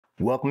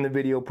Welcome to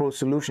Video Pro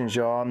Solutions,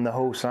 y'all. I'm the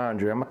host,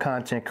 Andre. I'm a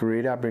content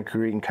creator. I've been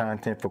creating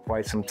content for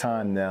quite some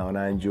time now, and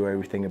I enjoy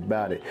everything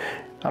about it.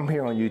 I'm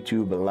here on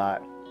YouTube a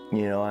lot.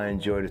 You know, I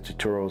enjoy the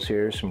tutorials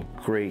here. Some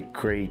great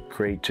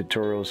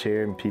tutorials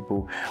here, and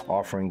people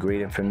offering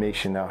great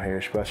information out here,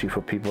 especially for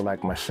people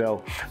like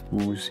myself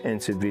who's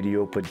into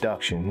video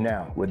production.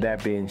 Now, with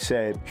that being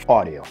said,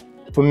 audio.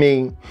 For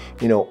me,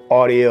 you know,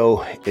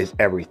 audio is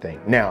everything.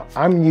 Now,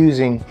 I'm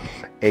using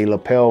a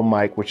lapel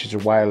mic, which is a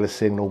wireless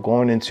signal,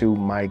 going into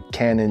my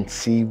Canon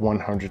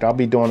C100. I'll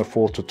be doing a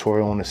full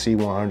tutorial on the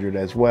C100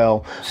 as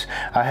well.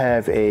 I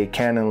have a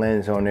Canon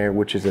lens on there,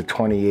 which is a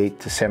 28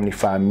 to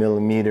 75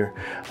 millimeter.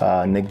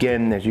 And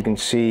again, as you can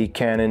see,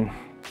 Canon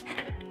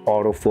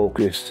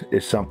autofocus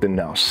is something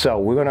else. So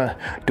we're gonna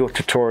do a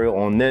tutorial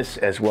on this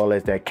as well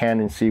as that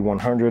Canon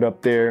C100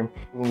 up there.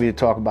 We're gonna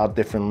talk about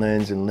different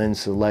lens and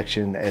lens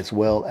selection, as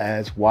well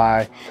as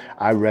why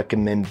I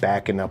recommend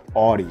backing up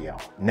audio.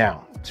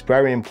 Now, it's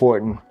very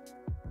important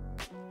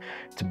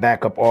to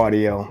back up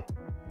audio,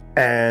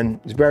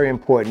 and it's very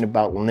important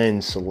about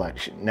lens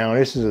selection. Now,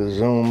 this is a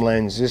zoom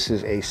lens. This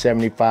is a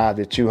 75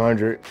 to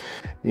 200,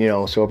 you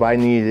know, so if I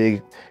need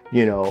to,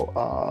 you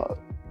know,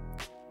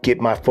 get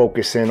my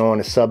focus in on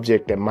a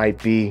subject that might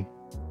be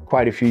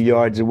quite a few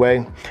yards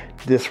away,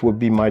 this would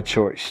be my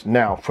choice.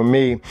 Now, for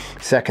me,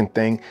 second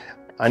thing,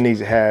 I need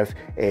to have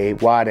a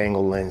wide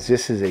angle lens.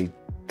 This is a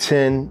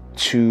 10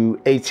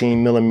 to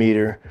 18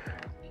 millimeter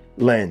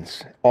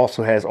lens.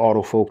 Also has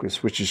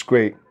autofocus, which is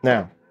great.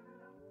 Now,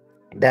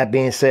 that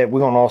being said, we're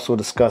gonna also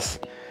discuss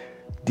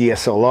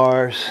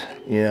DSLRs.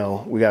 You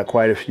know, we got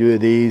quite a few of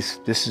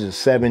these. This is a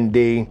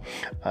 7D.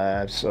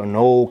 It's an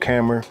old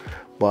camera,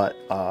 but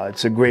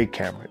it's a great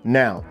camera.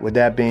 Now, with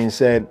that being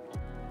said,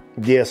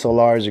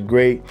 DSLRs are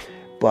great,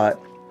 but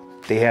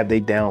they have their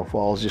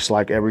downfalls just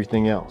like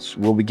everything else.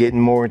 We'll be getting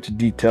more into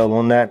detail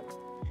on that.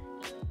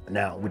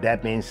 Now, with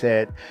that being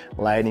said,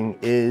 lighting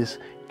is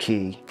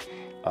key,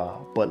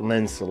 but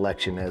lens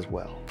selection as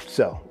well.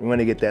 So you want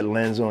to get that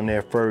lens on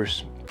there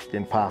first,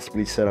 then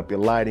possibly set up your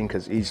lighting,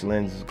 because each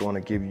lens is going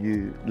to give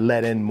you,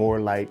 let in more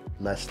light,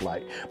 less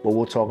light. But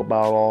we'll talk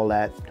about all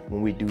that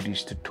when we do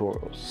these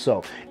tutorials.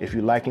 So if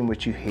you're liking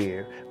what you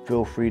hear,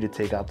 feel free to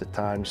take out the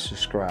time to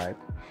subscribe.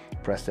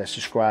 Press that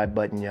subscribe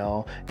button,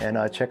 y'all, and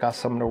check out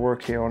some of the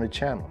work here on the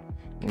channel.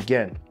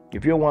 Again,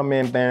 if you're a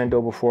one-man band,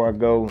 though, before I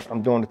go,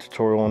 I'm doing a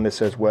tutorial on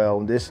this as well.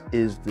 This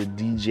is the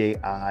DJI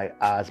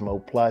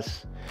OSMO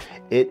Plus.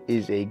 It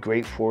is a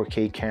great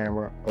 4K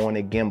camera on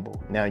a gimbal.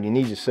 Now, you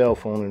need your cell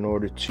phone in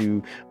order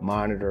to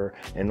monitor,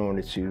 in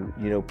order to,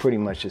 you know, pretty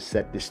much just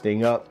set this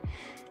thing up.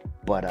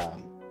 But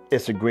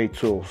it's a great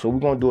tool. So we're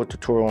gonna do a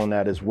tutorial on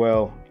that as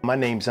well. My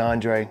name's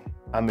Andre.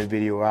 I'm a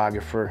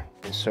videographer,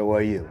 and so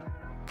are you.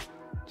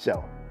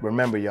 So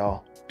remember,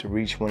 y'all, to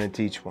reach one and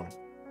teach one.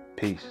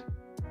 Peace.